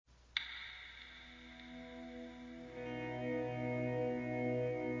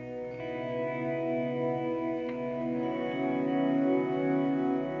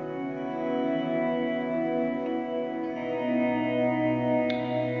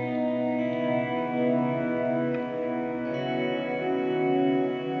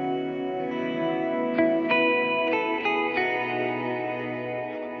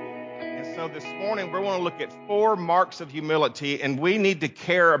to look at 4 marks of humility, and we need to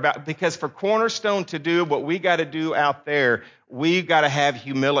care about, because for Cornerstone to do what we got to do out there, we've got to have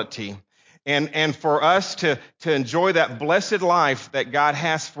humility. And for us to enjoy that blessed life that God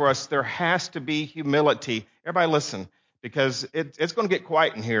has for us, there has to be humility. Everybody listen, because it's going to get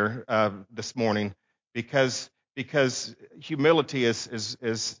quiet in here this morning, because humility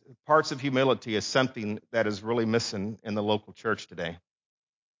is parts of humility is something that is really missing in the local church today.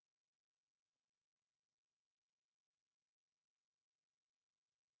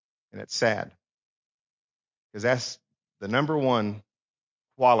 And it's sad, because that's the number one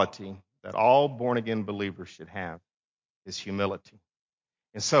quality that all born-again believers should have, is humility.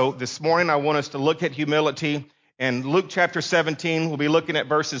 And so this morning I want us to look at humility. And Luke chapter 17, we'll be looking at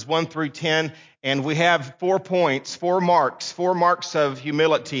verses 1 through 10. And we have 4 points, 4 marks of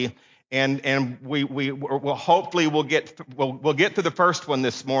humility. And we'll hopefully we'll get to the first one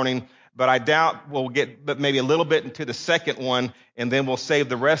this morning, but I doubt we'll get but maybe a little bit into the second one, and then we'll save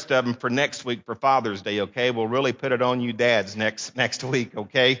the rest of them for next week for Father's Day, okay? We'll really put it on you dads next week,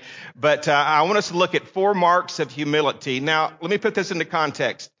 okay? But I want us to look at 4 marks of humility. Now, let me put this into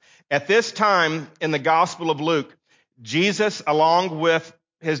context. At this time in the Gospel of Luke, Jesus, along with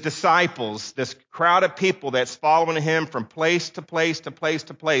his disciples, this crowd of people that's following him from place to place to place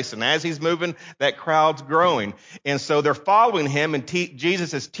to place. And as he's moving, that crowd's growing. And so they're following him, and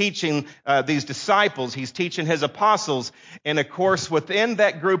Jesus is teaching these disciples. He's teaching his apostles. And of course, within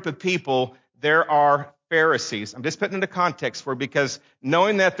that group of people, there are Pharisees. I'm just putting into context because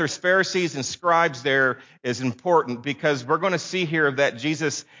knowing that there's Pharisees and scribes there is important, because we're going to see here that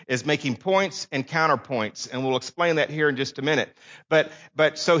Jesus is making points and counterpoints, and we'll explain that here in just a minute. But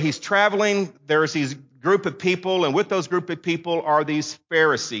so he's traveling, there's these group of people, and with those group of people are these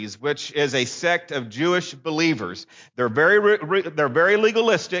Pharisees, which is a sect of Jewish believers. They're very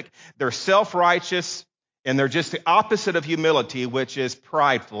legalistic, they're self-righteous, and they're just the opposite of humility, which is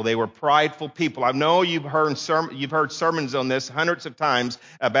prideful. They were prideful people. I know you've heard sermons on this hundreds of times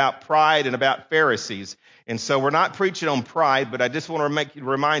about pride and about Pharisees. And so we're not preaching on pride, but I just want to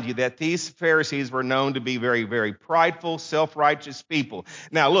remind you that these Pharisees were known to be very, very prideful, self-righteous people.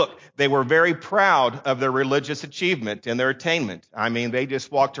 Now, look, they were very proud of their religious achievement and their attainment. I mean, they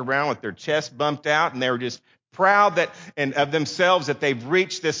just walked around with their chest bumped out, and they were just proud of themselves that they've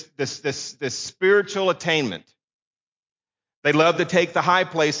reached this spiritual attainment. They love to take the high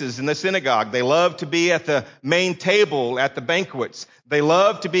places in the synagogue. They love to be at the main table at the banquets. They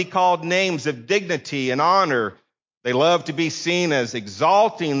love to be called names of dignity and honor. They love to be seen as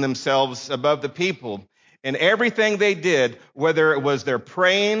exalting themselves above the people. And everything they did, whether it was their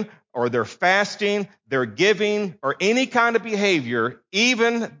praying or their fasting, their giving, or any kind of behavior,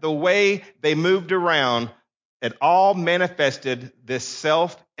 even the way they moved around, it all manifested this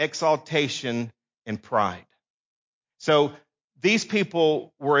self-exaltation and pride. So these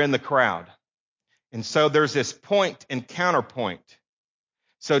people were in the crowd. And so there's this point and counterpoint.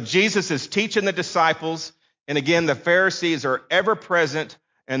 So Jesus is teaching the disciples, and again, the Pharisees are ever present,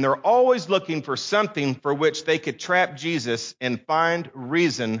 and they're always looking for something for which they could trap Jesus and find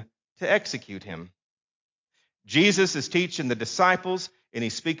reason to execute him. Jesus is teaching the disciples, and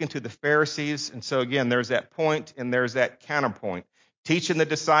he's speaking to the Pharisees. And so again, there's that point and there's that counterpoint. Teaching the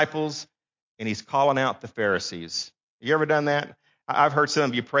disciples, and he's calling out the Pharisees. You ever done that? I've heard some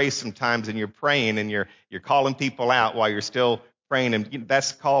of you pray sometimes, and you're praying and you're calling people out while you're still praying. And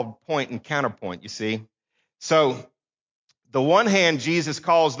that's called point and counterpoint, you see. So the one hand, Jesus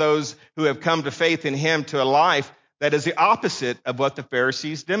calls those who have come to faith in him to a life that is the opposite of what the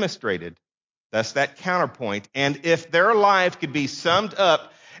Pharisees demonstrated. That's that counterpoint. And if their life could be summed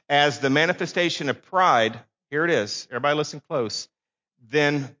up as the manifestation of pride, here it is. Everybody listen close.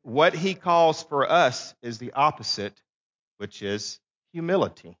 Then what he calls for us is the opposite, which is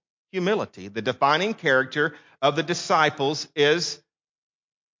humility. Humility. The defining character of the disciples is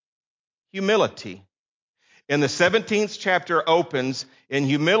humility. And the 17th chapter opens, and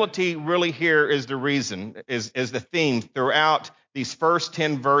humility really here is the reason, is the theme throughout these first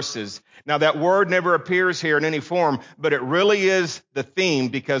 10 verses. Now, that word never appears here in any form, but it really is the theme,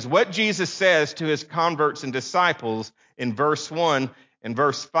 because what Jesus says to his converts and disciples in verse 1 and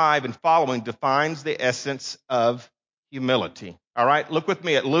verse 5 and following defines the essence of humility. All right, look with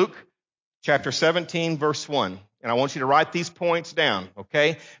me at Luke chapter 17, verse 1. And I want you to write these points down,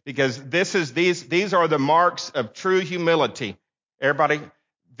 okay? Because these are the marks of true humility. Everybody,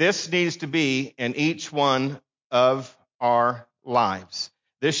 this needs to be in each one of our lives.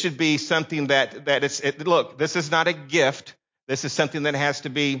 This should be something look, this is not a gift. This is something that has to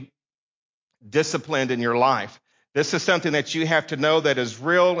be disciplined in your life. This is something that you have to know that is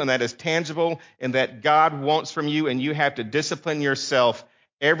real and that is tangible and that God wants from you, and you have to discipline yourself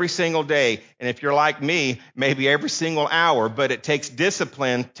every single day. And if you're like me, maybe every single hour, but it takes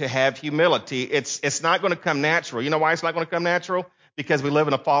discipline to have humility. It's not going to come natural. You know why it's not going to come natural? Because we live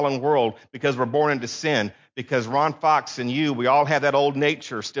in a fallen world, because we're born into sin, because Ron Fox and you, we all have that old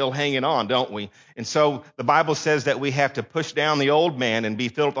nature still hanging on, don't we? And so the Bible says that we have to push down the old man and be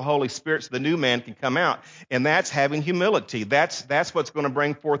filled with the Holy Spirit so the new man can come out. And that's having humility. That's what's going to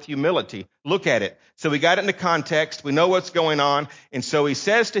bring forth humility. Look at it. So we got it in the context. We know what's going on. And so he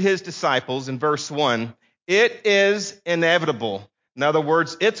says to his disciples in verse 1, it is inevitable. In other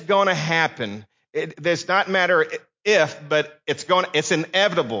words, it's going to happen. It does not matter if, but it's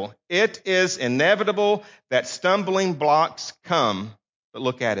inevitable. It is inevitable that stumbling blocks come. But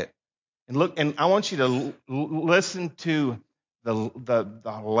look at it. And I want you to listen to the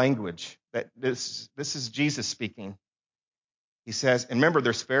language that this is Jesus speaking. He says, and remember,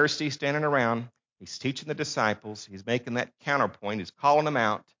 there's Pharisees standing around. He's teaching the disciples. He's making that counterpoint. He's calling them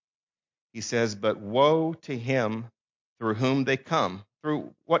out. He says, but woe to him through whom they come.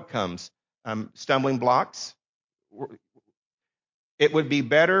 Through what comes? Stumbling blocks. It would be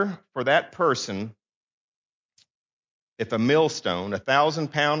better for that person if a millstone,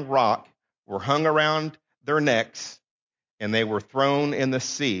 1,000-pound rock, were hung around their necks and they were thrown in the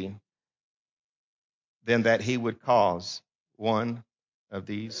sea than that he would cause one of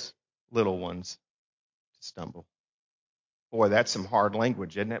these little ones to stumble. Boy, that's some hard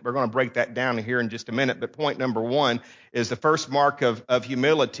language, isn't it? We're going to break that down here in just a minute. But point number one is the first mark of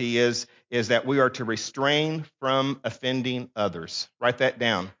humility is that we are to restrain from offending others. Write that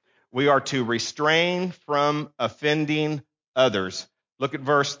down. We are to restrain from offending others. Look at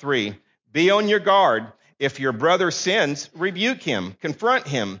verse 3. Be on your guard. If your brother sins, rebuke him, confront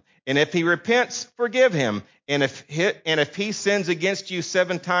him. And if he repents, forgive him. And if he sins against you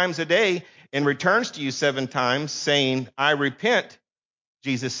 7 times a day, and returns to you 7 times saying, I repent,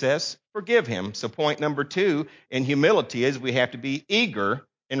 Jesus says, forgive him. So point number 2 in humility is we have to be eager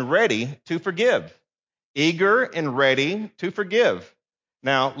and ready to forgive. Eager and ready to forgive.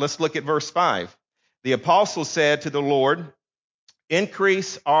 Now, let's look at verse 5. The apostle said to the Lord,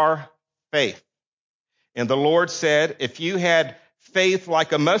 increase our faith. And the Lord said, if you had faith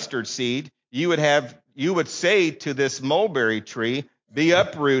like a mustard seed, you would say to this mulberry tree, be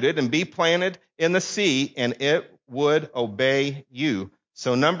uprooted and be planted in the sea, and it would obey you.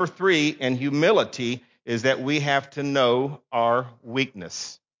 So number 3 in humility is that we have to know our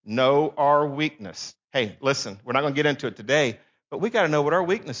weakness. Know our weakness. Hey, listen, we're not going to get into it today, but we got to know what our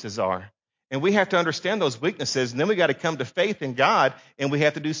weaknesses are. And we have to understand those weaknesses, and then we got to come to faith in God, and we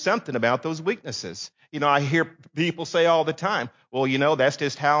have to do something about those weaknesses. You know, I hear people say all the time, well, you know, that's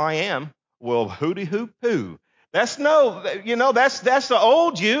just how I am. Well, hooty hoop poo. That's the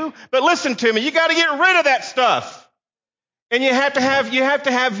old you. But listen to me, you got to get rid of that stuff. And you have to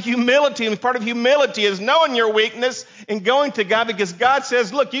have humility. And part of humility is knowing your weakness and going to God, because God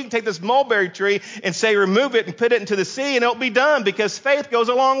says, look, you can take this mulberry tree and say, remove it and put it into the sea, and it'll be done, because faith goes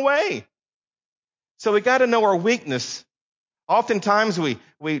a long way. So we got to know our weakness. Oftentimes we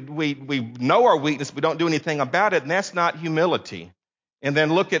know our weakness, we don't do anything about it, and that's not humility. And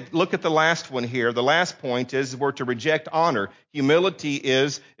then look at the last one here. The last point is we're to reject honor. Humility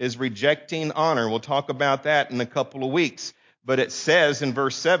is rejecting honor. We'll talk about that in a couple of weeks. But it says in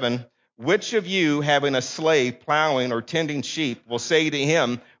verse 7, which of you having a slave plowing or tending sheep will say to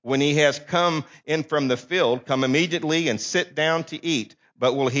him when he has come in from the field, come immediately and sit down to eat?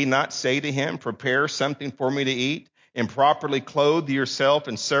 But will he not say to him, prepare something for me to eat, and properly clothe yourself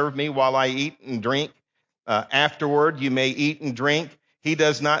and serve me while I eat and drink? Afterward you may eat and drink. He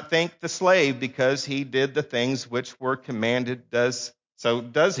does not thank the slave because he did the things which were commanded, does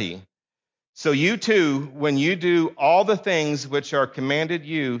he? So you too, when you do all the things which are commanded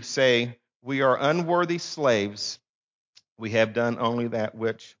you, say, we are unworthy slaves. We have done only that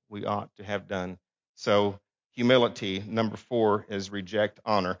which we ought to have done. So humility, number 4, is reject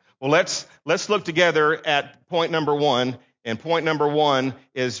honor. Well, let's look together at point number 1. And point number 1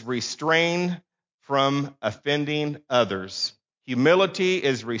 is restrain from offending others. Humility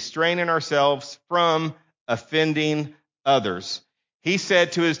is restraining ourselves from offending others. He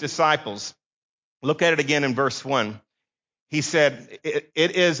said to his disciples, look at it again in verse 1. He said, it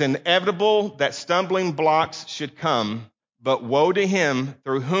is inevitable that stumbling blocks should come, but woe to him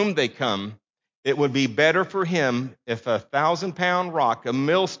through whom they come. It would be better for him if a 1,000-pound rock, a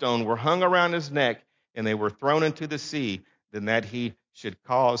millstone, were hung around his neck and they were thrown into the sea than that he should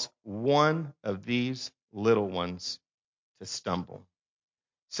cause one of these little ones to stumble.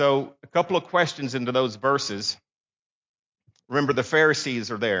 So a couple of questions into those verses. Remember, the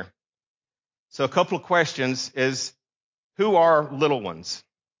Pharisees are there. So a couple of questions is, who are little ones?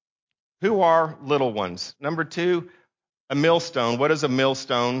 Who are little ones? Number two, a millstone. What is a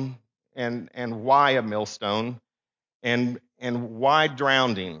millstone, and why a millstone, and why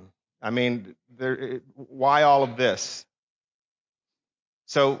drowning? I mean, why all of this?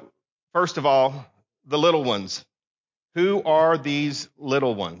 So first of all, the little ones. Who are these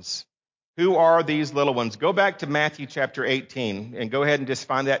little ones? Who are these little ones? Go back to Matthew chapter 18 and go ahead and just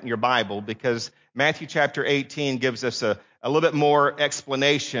find that in your Bible, because Matthew chapter 18 gives us a little bit more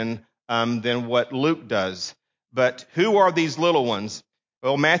explanation than what Luke does. But who are these little ones?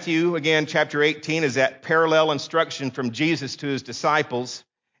 Well, Matthew, again, chapter 18 is that parallel instruction from Jesus to his disciples.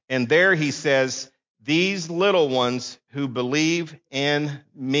 And there he says, these little ones who believe in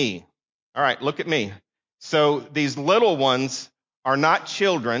me. All right, look at me. So these little ones are not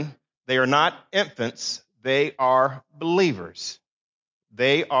children. They are not infants. They are believers.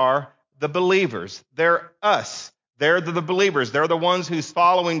 They are the believers. They're us. They're the believers. They're the ones who's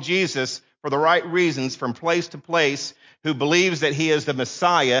following Jesus for the right reasons from place to place, who believes that he is the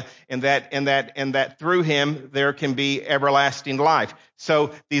Messiah, and that through him there can be everlasting life.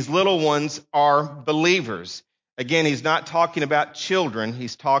 So these little ones are believers. Again, he's not talking about children.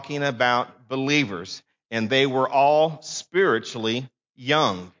 He's talking about believers. And they were all spiritually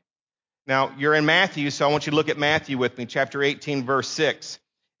young. Now, you're in Matthew, so I want you to look at Matthew with me, chapter 18, verse 6.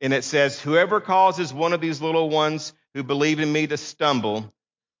 And it says, whoever causes one of these little ones who believe in me to stumble,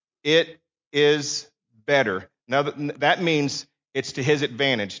 it is better. Now, that means it's to his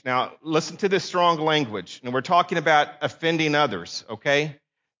advantage. Now, listen to this strong language. And we're talking about offending others, okay?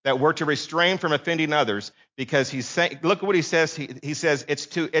 That we're to restrain from offending others, because he's saying, look at what he says. He says it's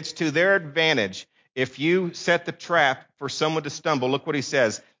to their advantage. If you set the trap for someone to stumble, look what he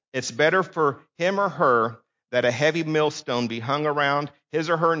says. It's better for him or her that a heavy millstone be hung around his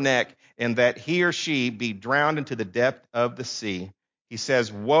or her neck, and that he or she be drowned into the depth of the sea. He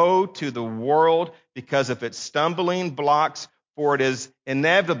says, woe to the world because of its stumbling blocks, for it is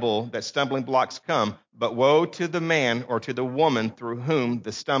inevitable that stumbling blocks come, but woe to the man or to the woman through whom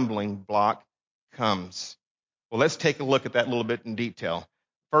the stumbling block comes. Well, let's take a look at that a little bit in detail.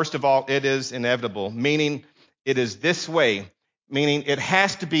 First of all, it is inevitable, meaning it is this way, meaning it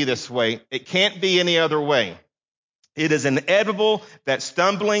has to be this way. It can't be any other way. It is inevitable that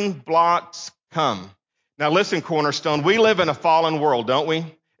stumbling blocks come. Now listen, Cornerstone, we live in a fallen world, don't we?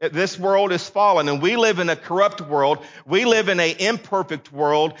 This world is fallen, and we live in a corrupt world. We live in an imperfect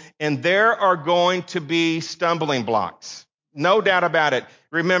world, and there are going to be stumbling blocks. No doubt about it.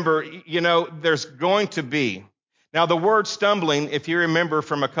 Remember, there's going to be. Now, the word stumbling, if you remember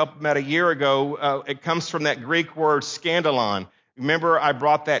from about a year ago, it comes from that Greek word scandalon. Remember, I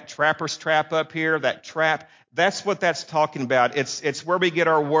brought that trapper's trap up here, that trap. That's what that's talking about. It's where we get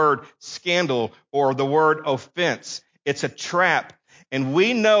our word scandal or the word offense. It's a trap. And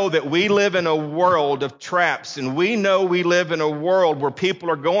we know that we live in a world of traps, and we know we live in a world where people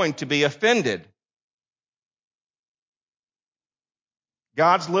are going to be offended.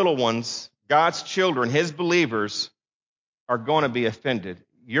 God's little ones, God's children, his believers are going to be offended.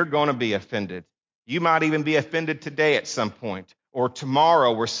 You're going to be offended. You might even be offended today at some point, or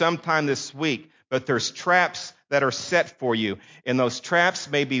tomorrow, or sometime this week. But there's traps that are set for you. And those traps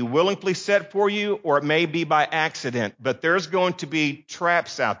may be willingly set for you, or it may be by accident. But there's going to be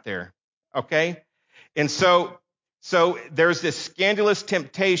traps out there, okay? And so there's this scandalous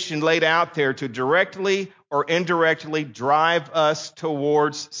temptation laid out there to directly or indirectly drive us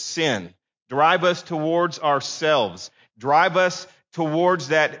towards sin, drive us towards ourselves, drive us towards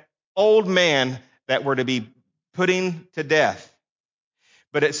that old man that we're to be putting to death.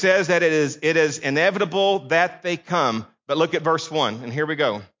 But it says that it is inevitable that they come. But look at verse 1, and here we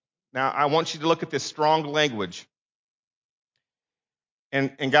go. Now, I want you to look at this strong language.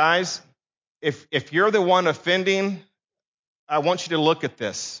 And guys, if you're the one offending, I want you to look at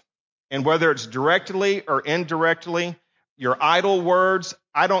this. And whether it's directly or indirectly, your idle words,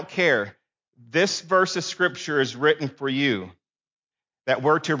 I don't care. This verse of Scripture is written for you, that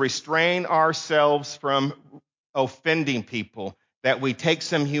we're to restrain ourselves from offending people, that we take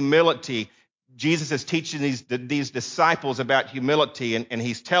some humility. Jesus is teaching these disciples about humility, and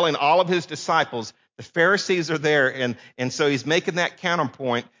he's telling all of his disciples, the Pharisees are there, and so he's making that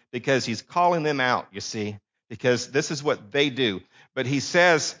counterpoint because he's calling them out, you see, because this is what they do. But he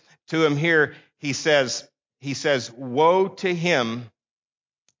says to him here, he says, woe to him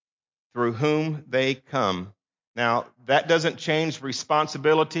through whom they come. Now, that doesn't change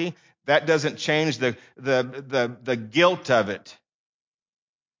responsibility. That doesn't change the guilt of it.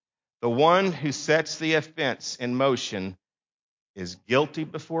 The one who sets the offense in motion is guilty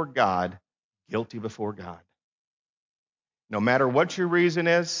before God, guilty before God. No matter what your reason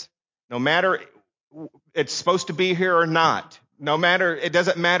is, no matter it's supposed to be here or not, no matter, it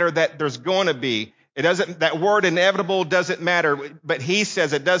doesn't matter that there's going to be. It doesn't, that word inevitable doesn't matter, but he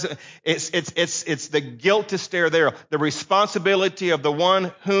says it doesn't, it's the guilt to stare there, the responsibility of the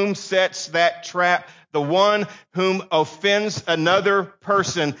one whom sets that trap, the one whom offends another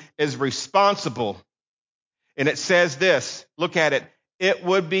person is responsible. And it says this, look at it, it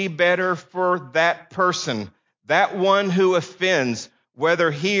would be better for that person, that one who offends,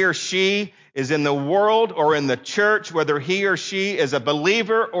 whether he or she is in the world or in the church, whether he or she is a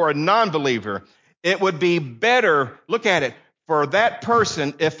believer or a non-believer. It would be better, look at it, for that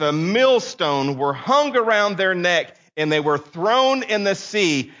person if a millstone were hung around their neck and they were thrown in the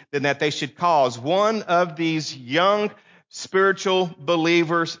sea than that they should cause one of these young spiritual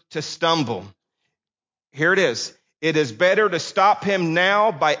believers to stumble. Here it is. It is better to stop him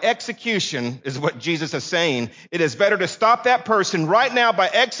now by execution, is what Jesus is saying. It is better to stop that person right now by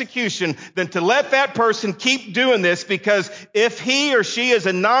execution than to let that person keep doing this, because if he or she is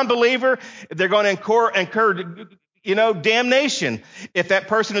a non-believer, they're going to incur damnation. If that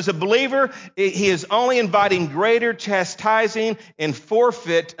person is a believer, he is only inviting greater chastising and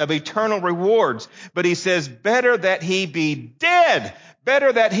forfeit of eternal rewards. But he says, better that he be dead.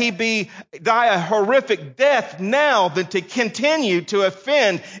 Better that he die a horrific death now than to continue to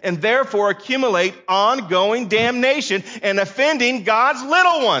offend and therefore accumulate ongoing damnation and offending God's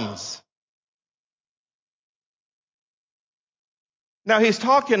little ones. Now he's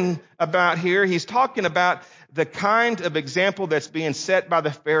talking about the kind of example that's being set by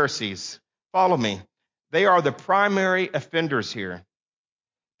the Pharisees. Follow me. They are the primary offenders here,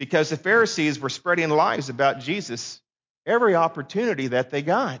 because the Pharisees were spreading lies about Jesus every opportunity that they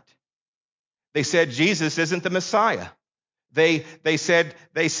got. They said Jesus isn't the Messiah. They said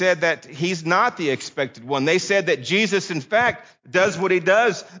that he's not the expected one. They said that Jesus, in fact, does what he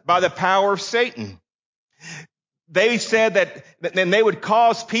does by the power of Satan. They said that then they would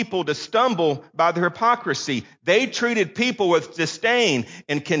cause people to stumble by their hypocrisy. They treated people with disdain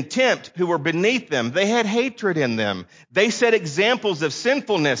and contempt who were beneath them. They had hatred in them. They set examples of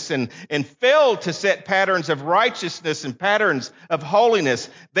sinfulness and failed to set patterns of righteousness and patterns of holiness.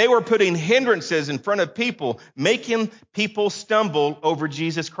 They were putting hindrances in front of people, making people stumble over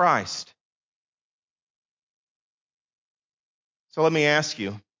Jesus Christ. So let me ask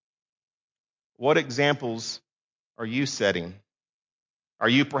you, what examples are you setting? Are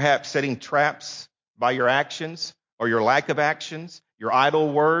you perhaps setting traps by your actions or your lack of actions, your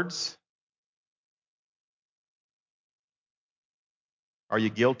idle words? Are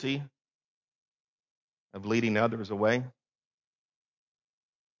you guilty of leading others away?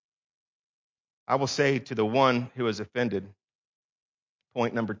 I will say to the one who is offended,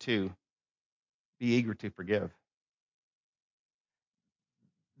 point number 2, be eager to forgive.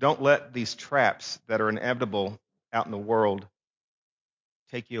 Don't let these traps that are inevitable out in the world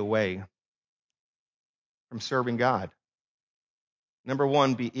take you away from serving God. Number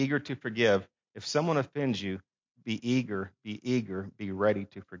 1, be eager to forgive. If someone offends you, be eager, be ready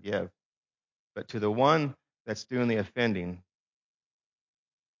to forgive. But to the one that's doing the offending,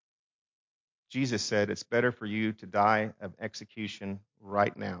 Jesus said it's better for you to die of execution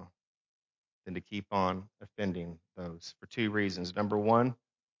right now than to keep on offending those, for 2 reasons. Number 1,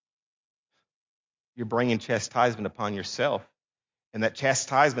 you're bringing chastisement upon yourself. And that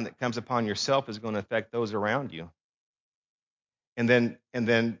chastisement that comes upon yourself is going to affect those around you. And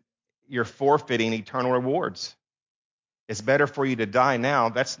then you're forfeiting eternal rewards. It's better for you to die now.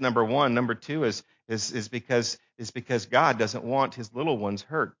 That's number 1. Number 2 is because God doesn't want his little ones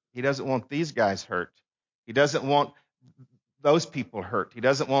hurt. He doesn't want these guys hurt. He doesn't want those people hurt. He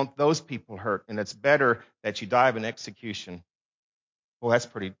doesn't want those people hurt. And it's better that you die of an execution. Well, that's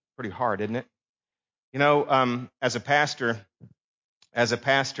pretty hard, isn't it? As a pastor,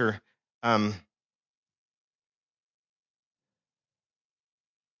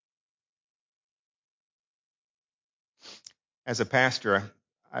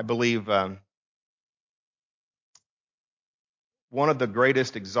 I believe one of the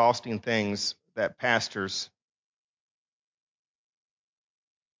greatest exhausting things that pastors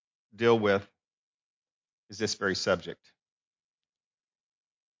deal with is this very subject.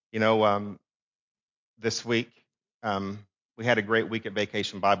 This week, we had a great week at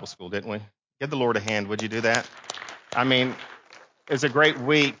Vacation Bible School, didn't we? Give the Lord a hand. Would you do that? I mean, it was a great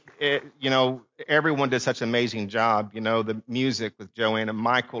week. Everyone did such an amazing job. The music with Joanna,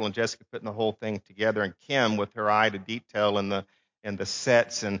 Michael, and Jessica putting the whole thing together, and Kim with her eye to detail and the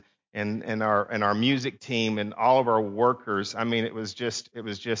sets, and and our music team and all of our workers. I mean, it was just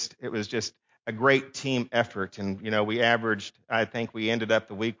a great team effort. And we averaged, I think we ended up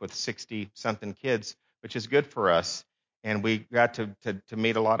the week with 60 something kids, which is good for us. And we got to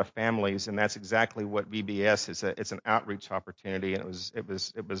meet a lot of families, and that's exactly what VBS is. It's an outreach opportunity, and it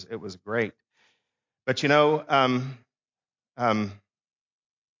was great. But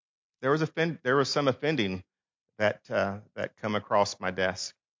there was some offending that come across my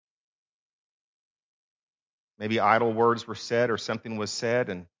desk. Maybe idle words were said or something was said,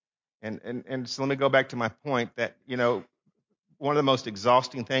 and so let me go back to my point that one of the most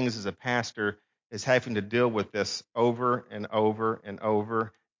exhausting things as a pastor is having to deal with this over and over and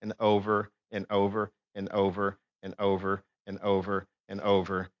over and over and over and over and over and over and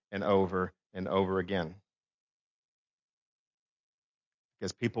over and over and over again.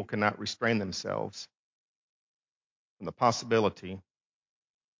 Because people cannot restrain themselves from the possibility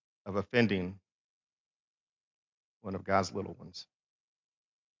of offending one of God's little ones.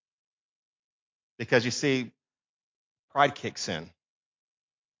 Because you see, pride kicks in.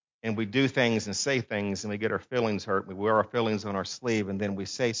 And we do things and say things, and we get our feelings hurt. We wear our feelings on our sleeve, and then we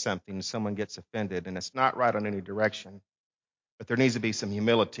say something, and someone gets offended, and it's not right on any direction. But there needs to be some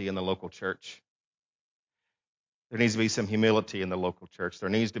humility in the local church. There needs to be some humility in the local church. There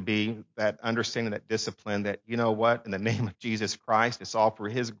needs to be that understanding, that discipline that, you know what, in the name of Jesus Christ, it's all for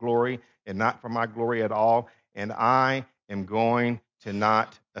his glory and not for my glory at all. And I am going to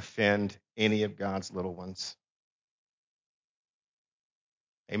not offend any of God's little ones.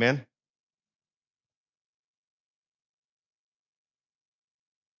 Amen?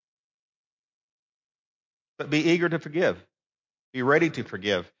 But be eager to forgive. Be ready to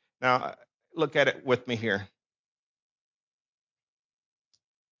forgive. Now, look at it with me here.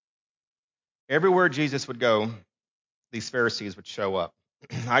 Everywhere Jesus would go, these Pharisees would show up.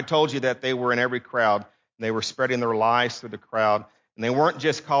 I told you that they were in every crowd. And they were spreading their lies through the crowd. And they weren't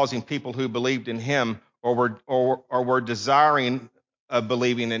just causing people who believed in him or were desiring of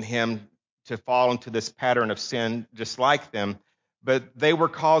believing in him to fall into this pattern of sin just like them, but they were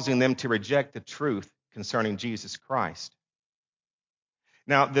causing them to reject the truth concerning Jesus Christ.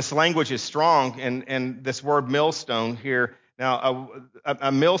 Now, this language is strong, and this word millstone here, now a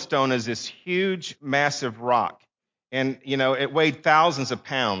millstone is this huge, massive rock. And, it weighed thousands of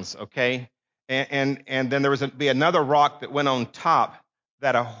pounds, okay? And then there would be another rock that went on top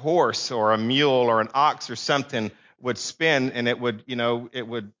that a horse or a mule or an ox or something would spin, and it would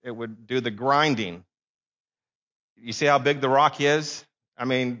do the grinding. You see how big the rock is? I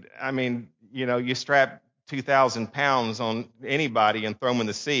mean, you strap 2,000 pounds on anybody and throw them in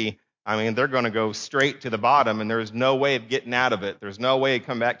the sea. I mean, they're going to go straight to the bottom, and there's no way of getting out of it. There's no way to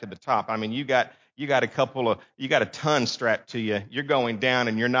come back to the top. I mean, you got a ton strapped to you. You're going down,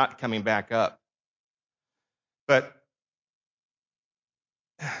 and you're not coming back up. But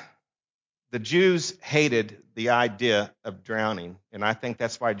the Jews hated the idea of drowning, and I think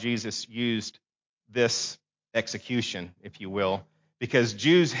that's why Jesus used this execution, if you will, because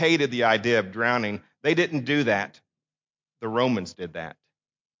Jews hated the idea of drowning. They didn't do that. The Romans did that.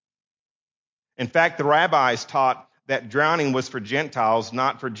 In fact, the rabbis taught that drowning was for Gentiles,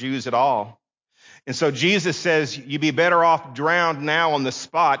 not for Jews at all. And so Jesus says you'd be better off drowned now on the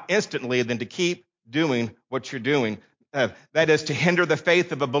spot instantly than to keep doing what you're doing. That is to hinder the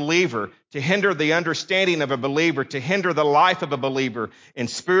faith of a believer, to hinder the understanding of a believer, to hinder the life of a believer in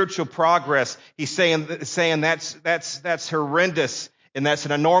spiritual progress. He's saying that's horrendous, and that's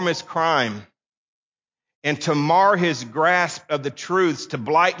an enormous crime. And to mar his grasp of the truths, to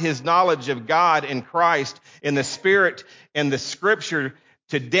blight his knowledge of God and Christ in the Spirit and the Scripture,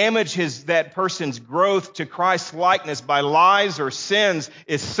 to damage that person's growth to Christ's likeness by lies or sins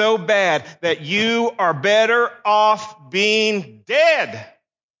is so bad that you are better off being dead.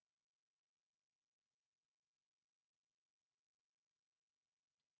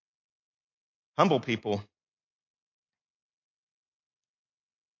 Humble people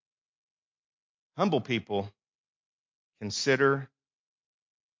consider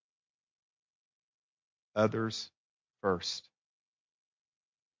others first.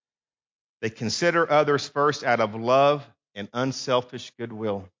 They consider others first out of love and unselfish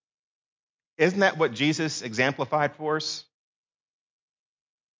goodwill. Isn't that what Jesus exemplified for us?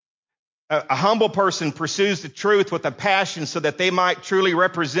 A humble person pursues the truth with a passion so that they might truly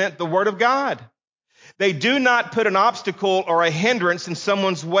represent the Word of God. They do not put an obstacle or a hindrance in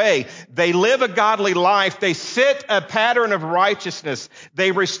someone's way. They live a godly life. They set a pattern of righteousness.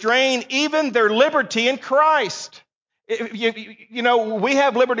 They restrain even their liberty in Christ. We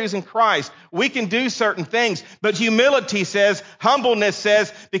have liberties in Christ. We can do certain things. But humility says, humbleness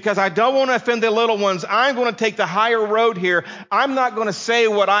says, because I don't want to offend the little ones, I'm going to take the higher road here. I'm not going to say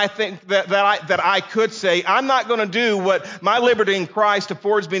what I think that I could say. I'm not going to do what my liberty in Christ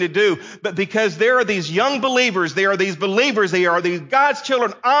affords me to do. But because there are these young believers, there are these believers, there are these God's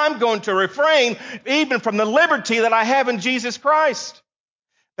children, I'm going to refrain even from the liberty that I have in Jesus Christ.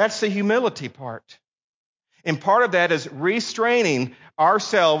 That's the humility part. And part of that is restraining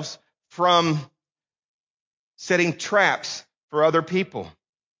ourselves from setting traps for other people.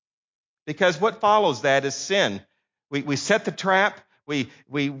 Because what follows that is sin. We set the trap, we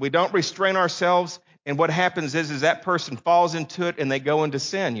don't restrain ourselves, and what happens is that person falls into it and they go into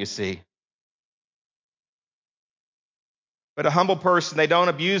sin, you see. But a humble person, they don't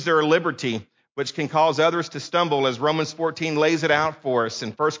abuse their liberty, which can cause others to stumble, as Romans 14 lays it out for us.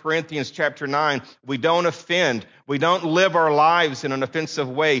 In 1 Corinthians chapter 9, we don't offend. We don't live our lives in an offensive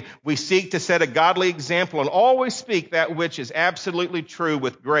way. We seek to set a godly example and always speak that which is absolutely true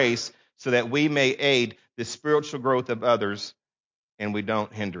with grace so that we may aid the spiritual growth of others and we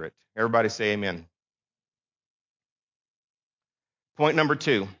don't hinder it. Everybody say amen. Point number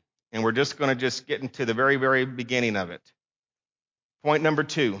 2, and we're just going to get into the very, very beginning of it. Point number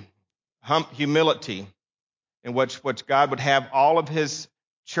 2. Humility, in which God would have all of his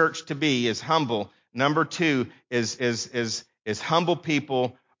church to be, is humble. Number 2 is humble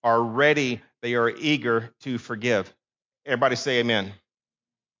people are ready, they are eager to forgive. Everybody say amen.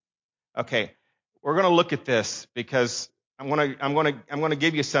 Okay, we're going to look at this because I'm going to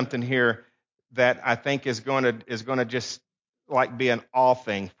give you something here that I think is going to just like be an all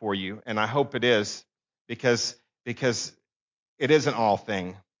thing for you, and I hope it is because it is an all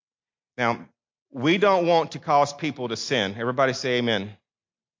thing. Now, we don't want to cause people to sin. Everybody say amen.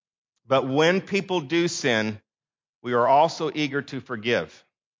 But when people do sin, we are also eager to forgive.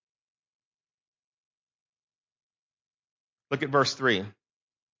 Look at verse 3.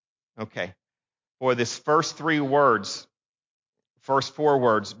 Okay. For this first 4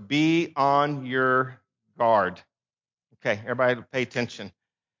 words, be on your guard. Okay, everybody pay attention.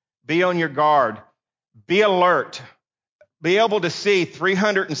 Be on your guard. Be alert. Be able to see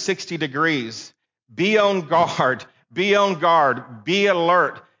 360 degrees. Be on guard. Be on guard. Be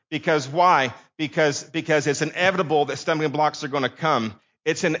alert. Because why? Because it's inevitable that stumbling blocks are going to come.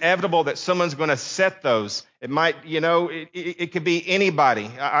 It's inevitable that someone's going to set those. It might, it could be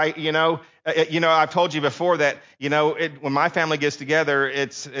anybody. I've told you before that, when my family gets together,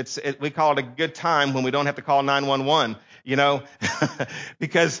 we call it a good time when we don't have to call 911.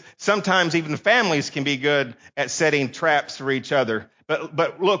 Because sometimes even families can be good at setting traps for each other.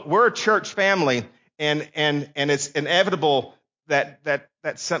 But look, we're a church family, and it's inevitable that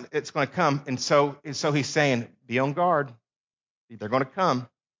it's going to come. And so he's saying, be on guard. They're going to come.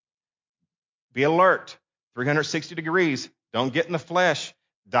 Be alert. 360 degrees. Don't get in the flesh.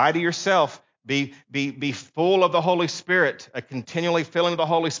 Die to yourself. Be full of the Holy Spirit. A continually filling of the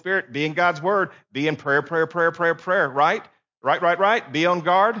Holy Spirit. Be in God's Word. Be in prayer. Right? Right. Be on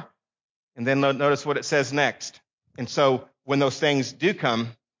guard. And then notice what it says next. And so when those things do come,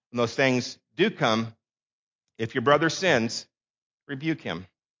 if your brother sins, rebuke him.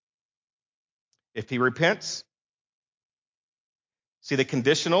 If he repents, see the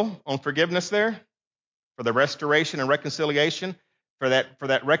conditional on forgiveness there? For the restoration and reconciliation. For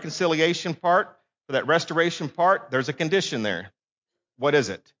that reconciliation part, for that restoration part, there's a condition there. What is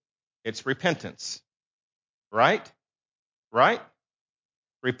it? It's repentance. Right?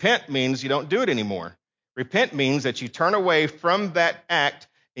 Repent means you don't do it anymore. Repent means that you turn away from that act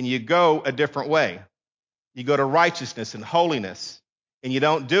and you go a different way. You go to righteousness and holiness, and you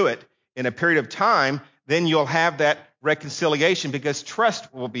don't do it in a period of time. Then you'll have that reconciliation because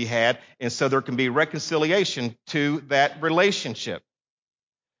trust will be had, and so there can be reconciliation to that relationship.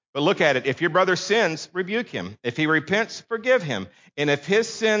 But look at it. If your brother sins, rebuke him. If he repents, forgive him. And if he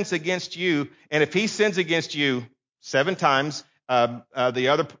sins against you 7 times, the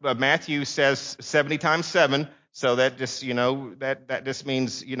other Matthew says 70 times 7. So that just, that just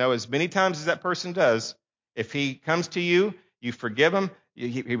means, as many times as that person does, if he comes to you, you forgive him.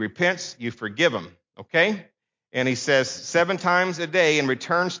 He repents, you forgive him. Okay? And he says 7 times a day and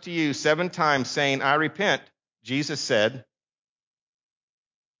returns to you 7 times saying, I repent. Jesus said,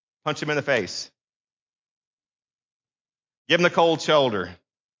 punch him in the face. Give him the cold shoulder.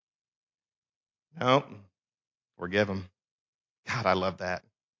 No, forgive him. God, I love that.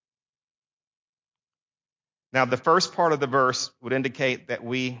 Now, the first part of the verse would indicate that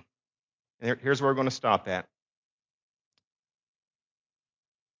here's where we're going to stop at.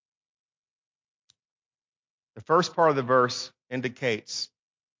 The The first part of the verse indicates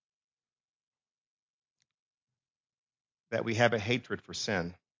that we have a hatred for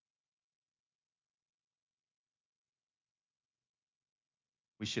sin.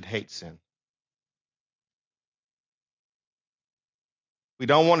 We should hate sin. We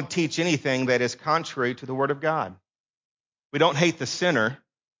don't want to teach anything that is contrary to the Word of God. We don't hate the sinner.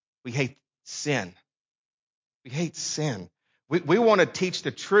 We hate sin. We hate sin. We want to teach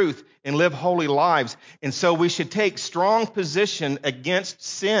the truth and live holy lives. And so we should take strong position against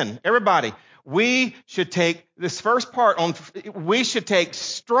sin. Everybody, we should take this first part on, we should take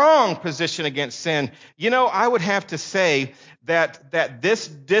strong position against sin. You know, I would have to say that this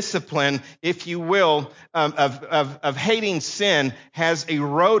discipline, if you will, of hating sin has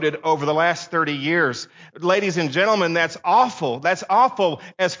eroded over the last 30 years. Ladies and gentlemen, that's awful. That's awful.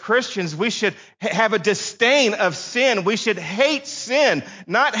 As Christians, we should have a disdain of sin. We should hate sin,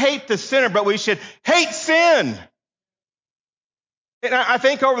 not hate the sinner, but we should hate sin. And I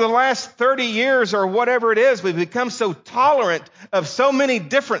think over the last 30 years or whatever it is, we've become so tolerant of so many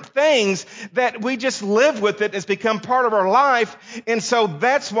different things that we just live with it. It's become part of our life. And so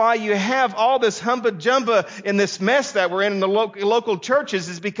that's why you have all this humba-jumba in this mess that we're in the local churches,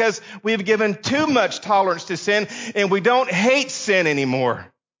 is because we've given too much tolerance to sin and we don't hate sin anymore.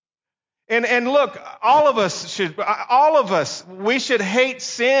 And look, all of us, we should hate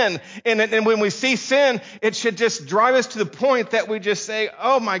sin. And when we see sin, it should just drive us to the point that we just say,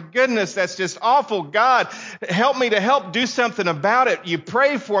 oh my goodness, that's just awful. God, help me to help do something about it. You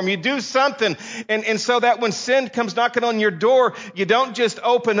pray for them, you do something. And so that when sin comes knocking on your door, you don't just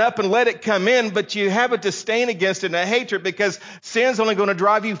open up and let it come in, but you have a disdain against it and a hatred, because sin's only going to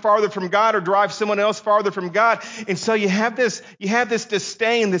drive you farther from God or drive someone else farther from God. And so you have this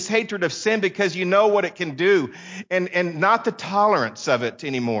disdain, this hatred of sin, because you know what it can do, and not the tolerance of it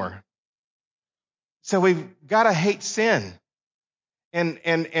anymore. So we've got to hate sin.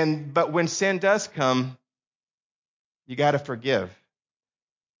 But when sin does come, you got to forgive.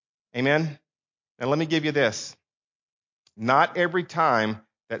 Amen? Now let me give you this. Not every time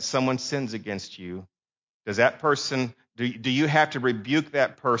that someone sins against you, does that person, do you have to rebuke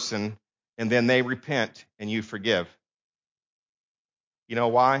that person and then they repent and you forgive? You know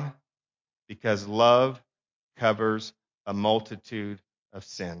why? Because love covers a multitude of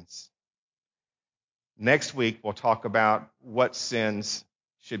sins. Next week, we'll talk about what sins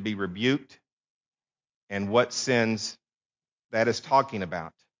should be rebuked and what sins that is talking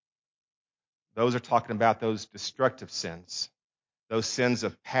about. Those are talking about those destructive sins, those sins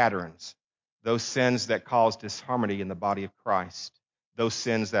of patterns, those sins that cause disharmony in the body of Christ, those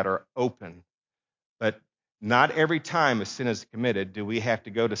sins that are open. But not every time a sin is committed do we have to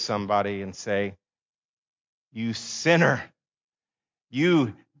go to somebody and say, you sinner,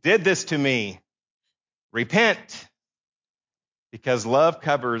 you did this to me. Repent. Because love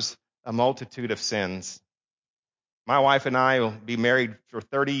covers a multitude of sins. My wife and I will be married for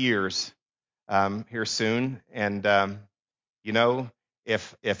 30 years here soon. And,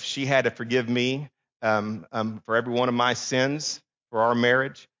 if she had to forgive me for every one of my sins for our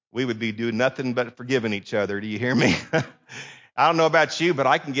marriage, we would be doing nothing but forgiving each other. Do you hear me? I don't know about you, but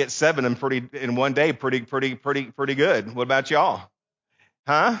I can get 7 in one day pretty good. What about y'all?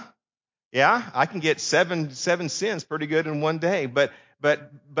 Huh? Yeah, I can get seven sins pretty good in one day. But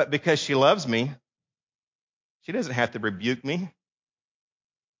because she loves me, she doesn't have to rebuke me,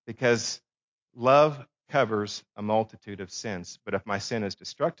 because love covers a multitude of sins. But if my sin is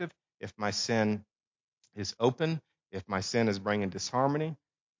destructive, if my sin is open, if my sin is bringing disharmony,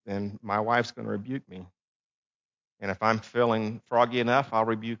 then my wife's going to rebuke me. And if I'm feeling froggy enough, I'll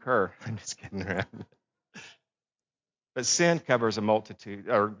rebuke her. I'm just kidding around. But sin covers a multitude,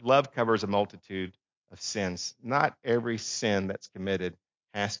 or love covers a multitude of sins. Not every sin that's committed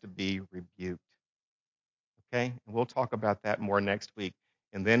has to be rebuked. Okay? And we'll talk about that more next week.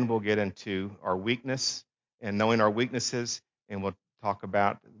 And then we'll get into our weakness and knowing our weaknesses, and we'll talk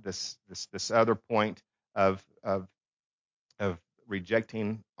about this other point of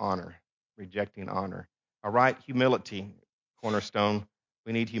rejecting honor. Rejecting honor. All right, humility, cornerstone.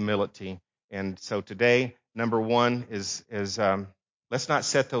 We need humility. And so today, number one is let's not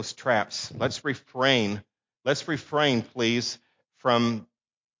set those traps. Let's refrain. Let's refrain, please, from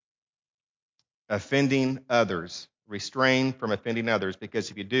offending others. Restrain from offending others, because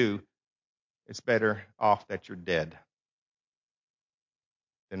if you do, it's better off that you're dead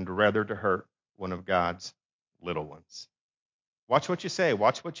than rather to hurt one of God's little ones. Watch what you say.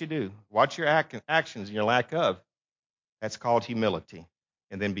 Watch what you do. Watch your actions and your lack of. That's called humility.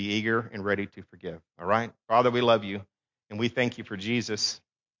 And then be eager and ready to forgive. All right? Father, we love you, and we thank you for Jesus.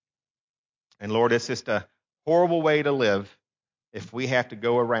 And Lord, it's just a horrible way to live if we have to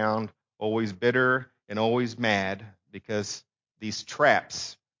go around always bitter and always mad because these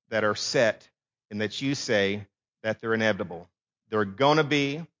traps that are set and that you say that they're inevitable. They're going to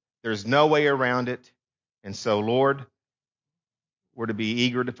be. There's no way around it. And so, Lord, we're to be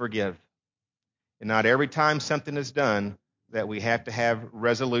eager to forgive. And not every time something is done that we have to have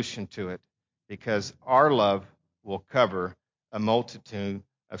resolution to it, because our love will cover a multitude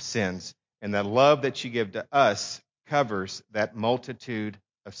of sins. And the love that you give to us covers that multitude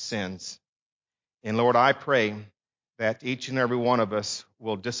of sins. And Lord, I pray that each and every one of us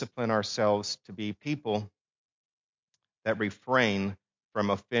will discipline ourselves to be people that refrain from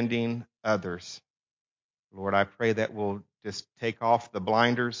offending others. Lord, I pray that we'll just take off the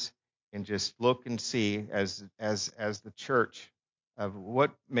blinders and just look and see as the church of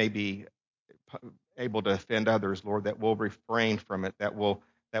what may be able to offend others, Lord, that we'll refrain from it, that will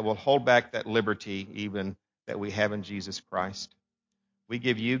hold back that liberty even that we have in Jesus Christ. We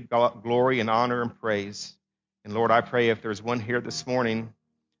give you glory and honor and praise. And Lord, I pray if there's one here this morning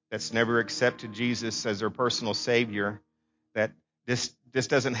that's never accepted Jesus as their personal Savior, that this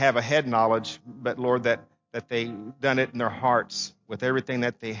doesn't have a head knowledge, but Lord, that they've done it in their hearts with everything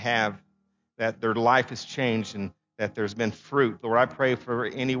that they have, that their life has changed and that there's been fruit. Lord, I pray for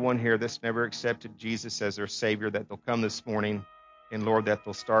anyone here that's never accepted Jesus as their Savior, that they'll come this morning, and Lord, that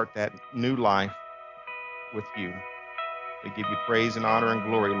they'll start that new life with you. We give you praise and honor and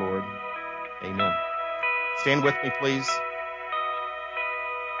glory, Lord. Amen. Stand with me, please.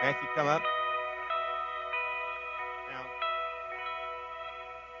 Matthew, come up.